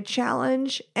 So I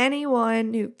challenge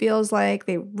anyone who feels like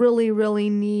they really, really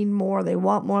need more, they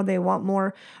want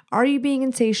more. Are you being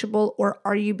insatiable or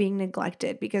are you being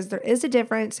neglected? Because there is a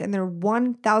difference, and there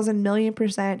 1,000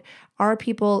 million% are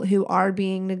people who are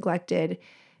being neglected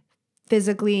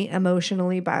physically,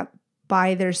 emotionally by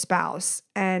their spouse.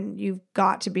 And you've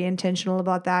got to be intentional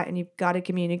about that, and you've got to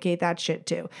communicate that shit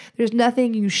too. There's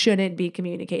nothing you shouldn't be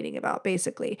communicating about,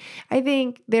 basically. I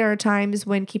think there are times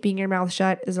when keeping your mouth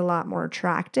shut is a lot more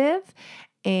attractive,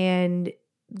 and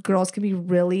girls can be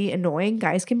really annoying.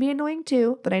 Guys can be annoying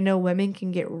too, but I know women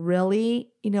can get really,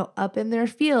 up in their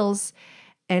feels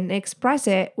and express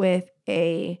it with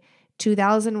a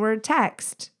 2,000 word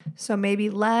text. So maybe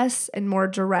less and more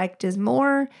direct is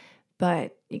more,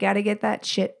 but you got to get that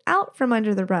shit out from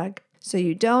under the rug so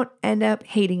you don't end up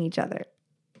hating each other.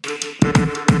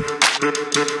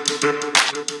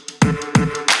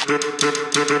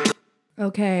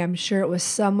 Okay, I'm sure it was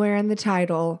somewhere in the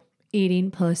title.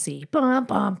 Eating pussy. Bum,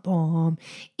 bum, bum.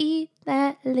 Eat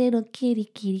that little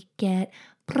kitty cat.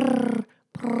 Prr,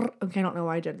 prr. Okay, I don't know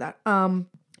why I did that.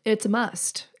 It's a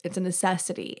must. It's a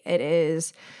necessity. It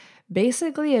is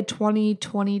basically a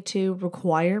 2022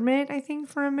 requirement, I think,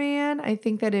 for a man. I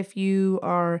think that if you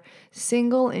are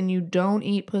single and you don't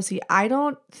eat pussy, I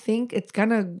don't think it's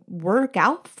going to work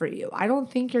out for you. I don't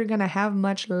think you're going to have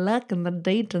much luck in the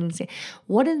dating scene.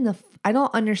 I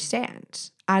don't understand.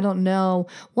 I don't know.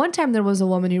 One time there was a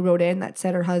woman who wrote in that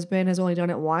said her husband has only done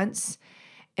it once.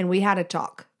 And we had a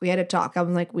talk. I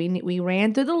was like, we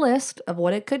ran through the list of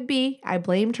what it could be. I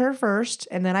blamed her first,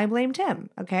 and then I blamed him,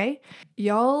 okay?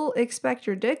 Y'all expect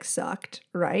your dick sucked,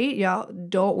 right? Y'all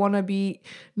don't want to be...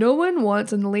 No one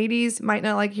wants, and the ladies might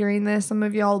not like hearing this, some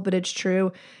of y'all, but it's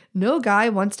true. No guy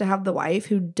wants to have the wife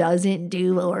who doesn't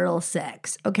do oral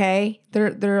sex, okay?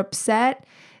 They're upset.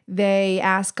 They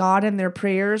ask God in their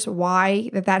prayers why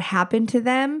that happened to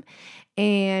them.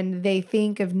 And they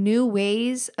think of new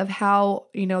ways of how,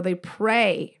 they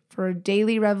pray for a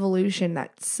daily revolution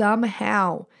that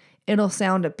somehow it'll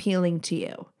sound appealing to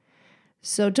you.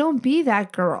 So don't be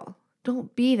that girl.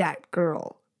 Don't be that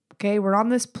girl. Okay? We're on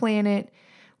this planet.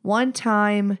 One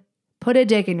time, put a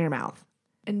dick in your mouth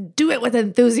and do it with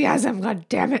enthusiasm. God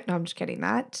damn it. No, I'm just kidding.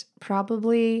 That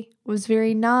probably was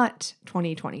very not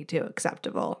 2022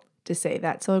 acceptable to say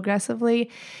that so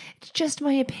aggressively. It's just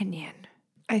my opinion.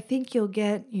 I think you'll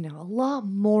get, a lot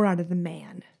more out of the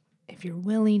man if you're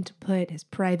willing to put his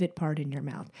private part in your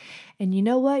mouth. And you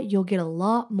know what? You'll get a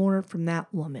lot more from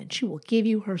that woman. She will give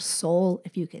you her soul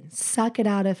if you can suck it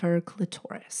out of her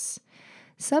clitoris.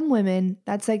 Some women,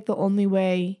 that's like the only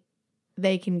way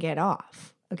they can get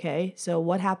off. Okay, so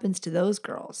what happens to those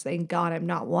girls? Thank God I'm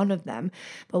not one of them.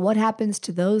 But what happens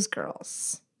to those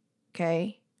girls?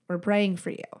 Okay, we're praying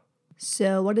for you.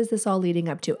 So what is this all leading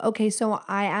up to? Okay, so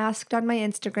I asked on my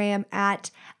Instagram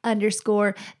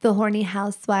 @_the horny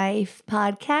housewife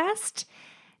podcast.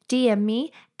 DM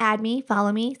me, add me,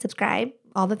 follow me, subscribe,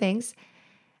 all the things.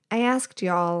 I asked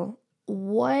y'all,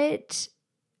 what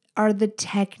are the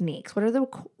techniques? What are the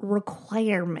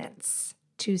requirements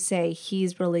to say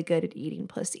he's really good at eating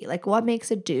pussy? Like, what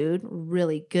makes a dude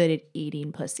really good at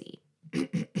eating pussy?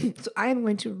 So I am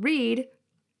going to read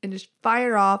and just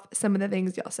fire off some of the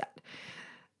things y'all said.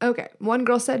 Okay, one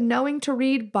girl said, knowing to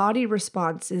read body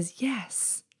responses.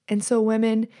 Yes. And so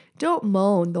women, don't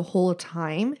moan the whole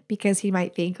time because he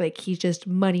might think like he's just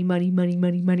money.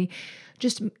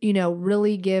 Just,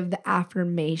 really give the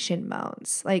affirmation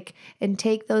moans. And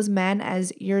take those men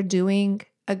as you're doing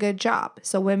a good job.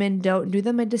 So women, don't do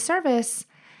them a disservice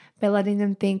by letting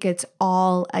them think it's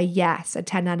all a yes, a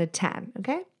 10 out of 10,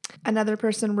 okay? Another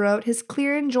person wrote his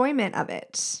clear enjoyment of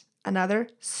it. Another,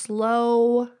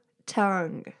 slow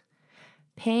tongue,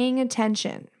 paying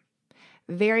attention,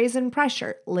 varies in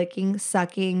pressure, licking,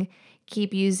 sucking,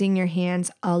 keep using your hands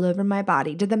all over my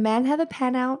body. Did the men have a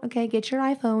pen out? Okay, get your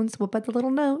iPhones, whip out the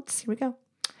little notes. Here we go.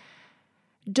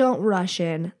 Don't rush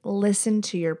in. Listen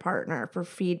to your partner for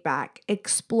feedback.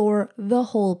 Explore the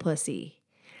whole pussy.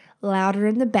 Louder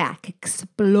in the back.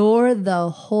 Explore the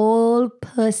whole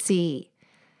pussy.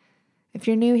 If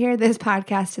you're new here, this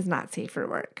podcast is not safe for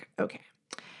work. Okay.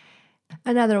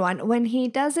 Another one. When he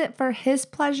does it for his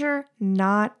pleasure,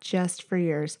 not just for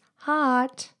yours.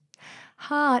 Hot.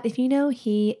 If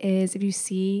if you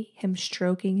see him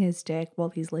stroking his dick while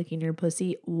he's licking your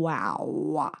pussy,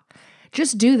 wow.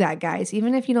 Just do that, guys.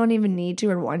 Even if you don't even need to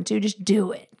or want to, just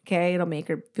do it. Okay. It'll make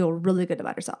her feel really good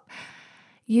about herself.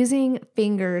 Using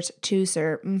fingers to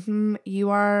serve. You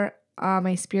are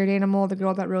my spirit animal, the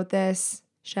girl that wrote this.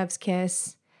 Chef's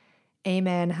kiss.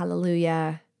 Amen.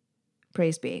 Hallelujah.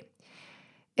 Praise be.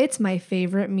 It's my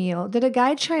favorite meal. Did a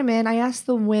guy chime in? I asked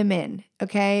the women,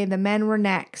 okay? The men were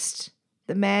next.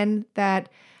 The men that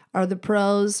are the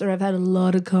pros or have had a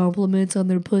lot of compliments on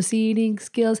their pussy eating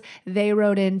skills, they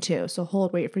wrote in too. So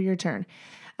wait for your turn.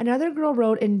 Another girl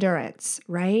wrote endurance,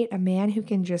 right? A man who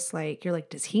can just you're like,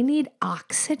 does he need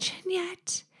oxygen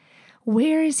yet?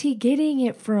 Where is he getting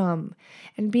it from?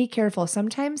 And be careful.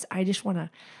 Sometimes I just want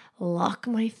to lock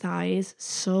my thighs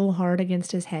so hard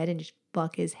against his head and just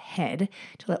fuck his head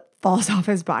till it falls off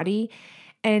his body.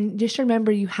 And just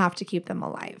remember, you have to keep them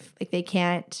alive. They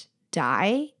can't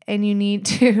die and you need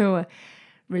to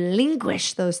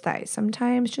relinquish those thighs.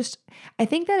 Sometimes I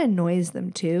think that annoys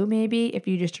them too. Maybe if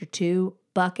you just are too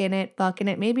bucking it.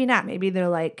 Maybe not. Maybe they're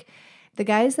like the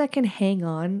guys that can hang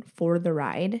on for the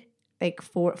ride, like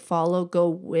go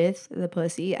with the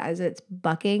pussy as it's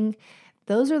bucking.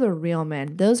 Those are the real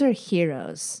men. Those are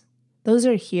heroes.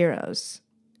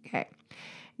 Okay.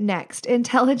 Next,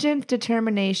 intelligence,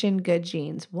 determination, good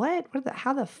genes. What?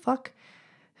 How the fuck?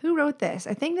 Who wrote this?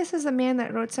 I think this is a man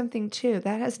that wrote something too.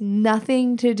 That has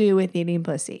nothing to do with eating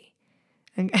pussy.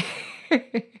 That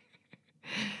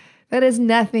has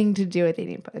nothing to do with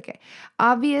eating pussy. Okay.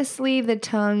 Obviously, the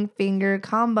tongue finger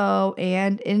combo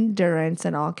and endurance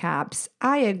in all caps.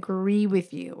 I agree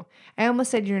with you. I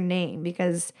almost said your name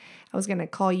because I was going to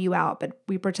call you out, but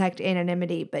we protect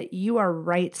anonymity. But you are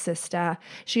right, sister.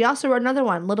 She also wrote another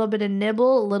one. Little bit of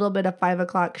nibble, a little bit of 5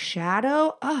 o'clock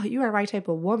shadow. Oh, you are the right type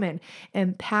of woman.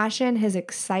 And passion, his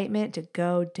excitement to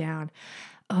go down.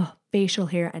 Oh, facial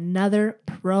hair. Another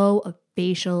pro of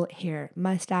facial hair.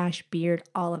 Mustache, beard,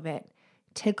 all of it.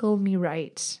 Tickle me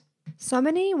right. So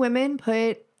many women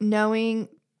put knowing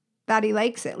that he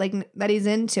likes it, like that he's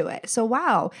into it. So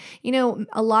wow,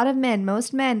 a lot of men,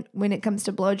 most men, when it comes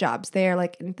to blowjobs, they're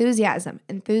like enthusiasm.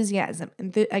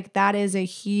 Like that is a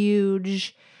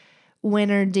huge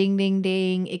winner. Ding, ding,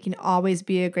 ding. It can always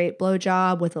be a great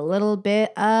blowjob with a little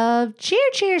bit of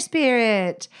cheer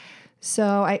spirit.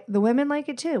 So the women like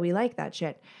it too. We like that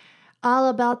shit. All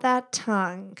about that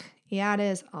tongue. Yeah, it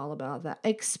is all about that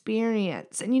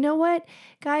experience. And you know what,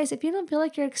 guys, if you don't feel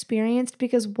like you're experienced,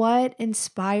 because what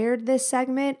inspired this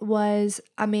segment was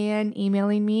a man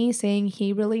emailing me saying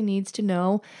he really needs to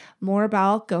know more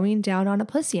about going down on a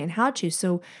pussy and how to.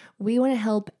 So we want to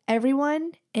help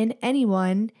everyone and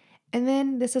anyone. And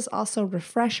then this is also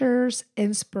refreshers,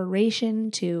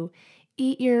 inspiration to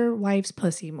eat your wife's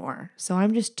pussy more. So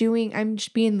I'm just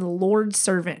being the Lord's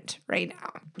servant right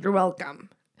now. You're welcome.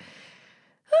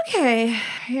 Okay,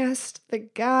 I asked the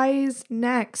guys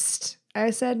next.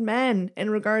 I said men in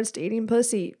regards to eating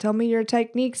pussy. Tell me your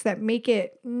techniques that make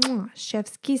it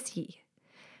chef's kissy.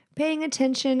 Paying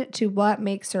attention to what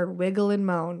makes her wiggle and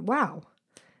moan. Wow,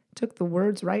 took the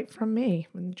words right from me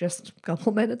just a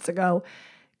couple minutes ago.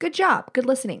 Good job, good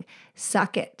listening.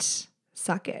 Suck it,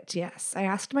 yes. I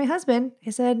asked my husband, I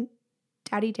said,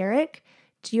 Daddy Derek,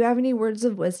 do you have any words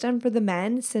of wisdom for the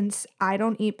men since I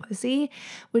don't eat pussy?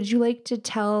 Would you like to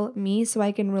tell me so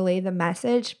I can relay the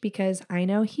message? Because I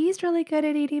know he's really good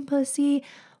at eating pussy.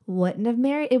 Wouldn't have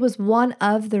married. It was one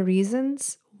of the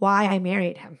reasons why I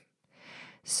married him.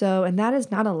 So, and that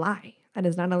is not a lie.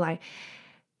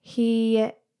 He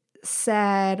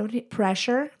said,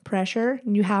 pressure.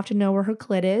 You have to know where her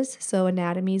clit is. So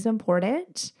anatomy is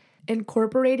important.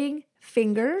 Incorporating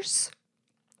fingers.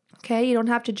 Okay, you don't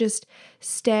have to just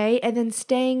stay, and then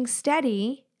staying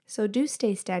steady. So do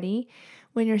stay steady.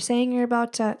 When you're saying you're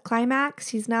about to climax,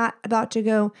 he's not about to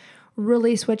go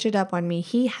really switch it up on me.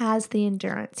 He has the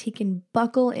endurance. He can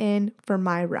buckle in for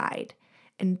my ride.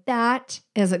 And that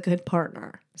is a good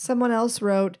partner. Someone else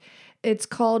wrote, it's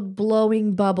called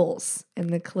blowing bubbles in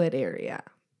the clit area.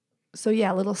 So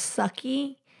yeah, a little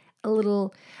sucky,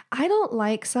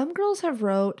 some girls have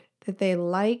wrote that they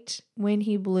liked when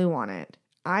he blew on it.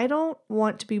 I don't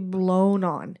want to be blown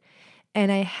on,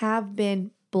 and I have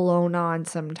been blown on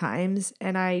sometimes,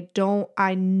 and I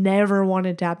never want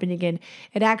it to happen again.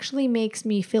 It actually makes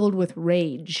me filled with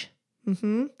rage. Just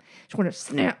want to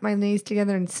snap my knees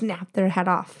together and snap their head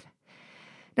off.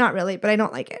 Not really, but I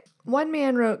don't like it. One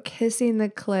man wrote, kissing the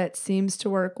clit seems to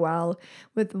work well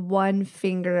with one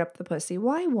finger up the pussy.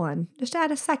 Why one? Just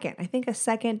add a second. I think a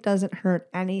second doesn't hurt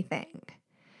anything.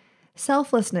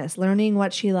 Selflessness, learning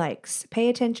what she likes. Pay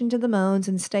attention to the moans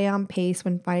and stay on pace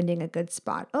when finding a good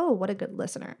spot. Oh, what a good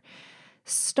listener.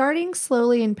 Starting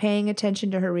slowly and paying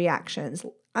attention to her reactions.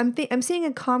 I'm seeing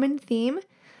a common theme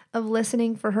of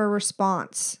listening for her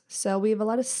response. So we have a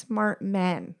lot of smart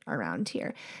men around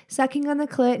here. Sucking on the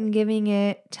clit and giving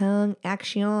it tongue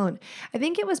action. I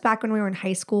think it was back when we were in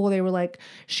high school, they were like,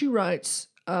 he writes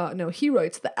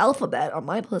the alphabet on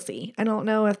my pussy. I don't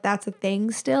know if that's a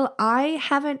thing still. I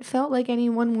haven't felt like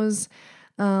anyone was,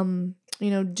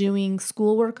 doing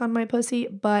schoolwork on my pussy,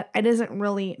 but it doesn't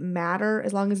really matter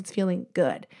as long as it's feeling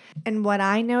good. And what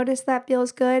I noticed that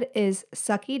feels good is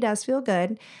sucky does feel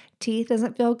good. Teeth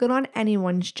doesn't feel good on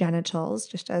anyone's genitals,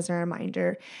 just as a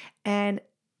reminder. And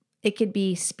it could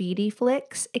be speedy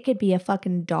flicks. It could be a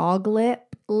fucking dog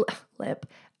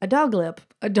a dog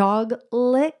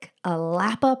lick, a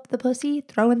lap up the pussy,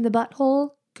 throw in the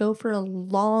butthole, go for a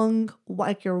long,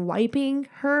 like you're wiping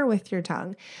her with your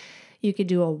tongue. You could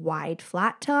do a wide,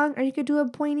 flat tongue, or you could do a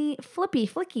pointy,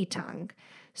 flicky tongue.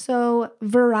 So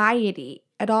variety,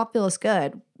 it all feels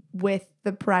good with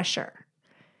the pressure.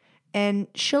 And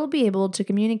she'll be able to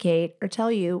communicate or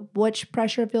tell you which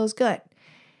pressure feels good.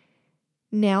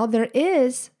 Now, there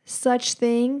is such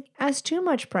thing as too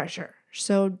much pressure.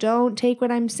 So don't take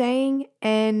what I'm saying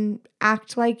and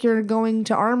act like you're going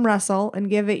to arm wrestle and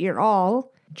give it your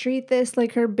all. Treat this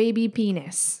like her baby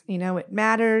penis. It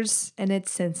matters and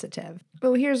it's sensitive.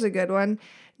 Oh, here's a good one.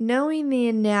 Knowing the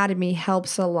anatomy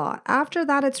helps a lot. After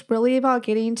that, it's really about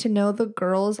getting to know the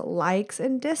girl's likes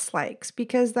and dislikes,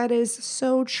 because that is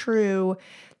so true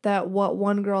that what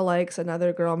one girl likes,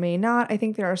 another girl may not. I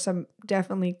think there are some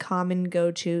definitely common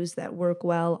go-tos that work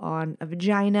well on a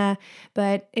vagina,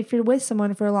 but if you're with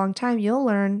someone for a long time, you'll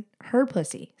learn her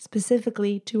pussy,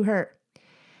 specifically to her.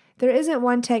 There isn't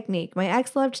one technique. My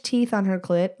ex loved teeth on her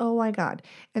clit. Oh my God.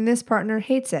 And this partner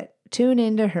hates it. Tune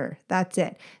into her. That's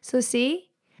it. So see,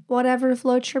 whatever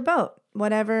floats your boat,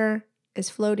 whatever is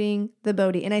floating the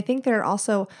boaty. And I think there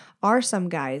also are some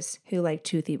guys who like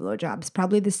toothy blowjobs,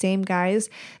 probably the same guys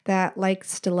that like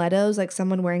stilettos, like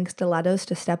someone wearing stilettos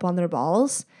to step on their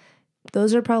balls.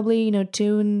 Those are probably,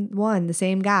 2 in 1, the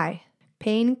same guy.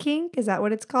 Pain kink, is that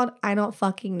what it's called? I don't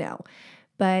fucking know.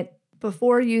 But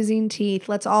before using teeth,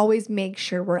 let's always make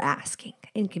sure we're asking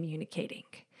and communicating.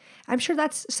 I'm sure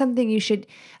that's something you should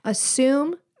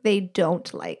assume they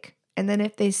don't like. And then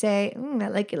if they say, I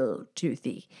like it a little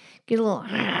toothy, get a little,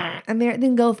 and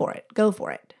then go for it. Go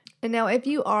for it. And now if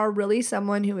you are really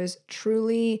someone who is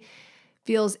truly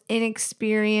feels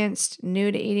inexperienced, new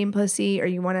to eating pussy, or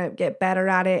you want to get better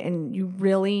at it and you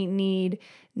really need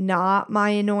not my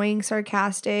annoying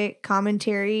sarcastic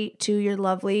commentary to your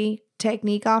lovely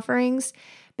technique offerings,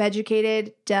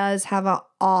 Beducated does have an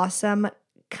awesome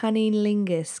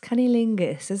cunnilingus.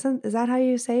 Is that how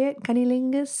you say it?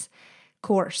 Cunnilingus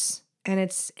course. And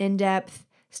it's in-depth,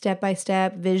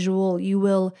 step-by-step, visual. You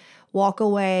will walk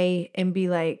away and be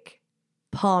like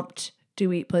pumped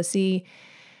to eat pussy.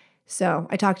 So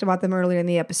I talked about them earlier in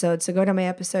the episode. So go to my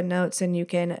episode notes and you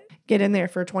can get in there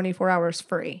for 24 hours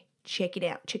free. Check it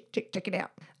out. Check it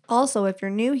out. Also, if you're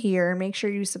new here, make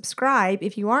sure you subscribe.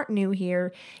 If you aren't new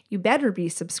here, you better be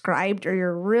subscribed or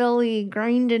you're really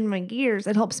grinding my gears.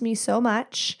 It helps me so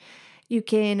much. You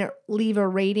can leave a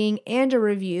rating and a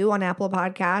review on Apple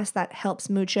Podcasts. That helps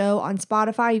mucho. On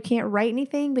Spotify, you can't write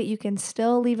anything, but you can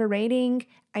still leave a rating.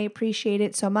 I appreciate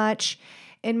it so much.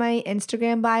 In my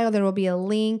Instagram bio, there will be a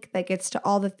link that gets to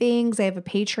all the things. I have a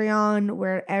Patreon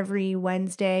where every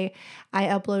Wednesday I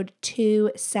upload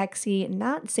 2 sexy,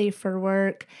 not safe for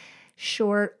work,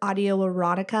 short audio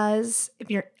eroticas. If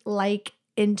you're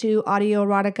into audio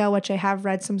erotica, which I have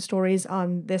read some stories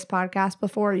on this podcast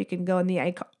before, you can go in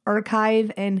the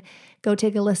archive and go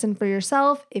take a listen for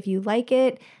yourself. If you like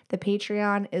it, the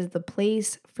Patreon is the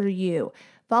place for you.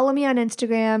 Follow me on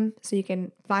Instagram so you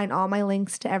can find all my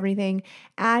links to everything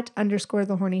at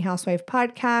 _the Horny Housewife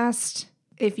Podcast.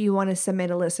 If you want to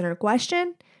submit a listener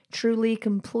question, truly,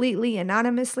 completely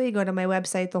anonymously, go to my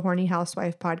website,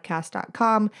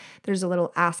 thehornyhousewifepodcast.com. There's a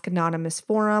little Ask Anonymous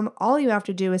forum. All you have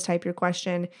to do is type your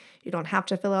question. You don't have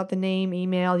to fill out the name,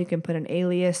 email. You can put an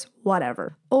alias,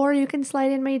 whatever. Or you can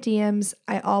slide in my DMs.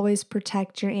 I always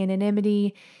protect your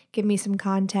anonymity. Give me some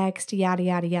context, yada,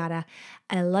 yada, yada.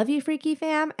 I love you, Freaky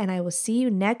Fam, and I will see you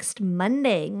next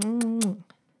Monday.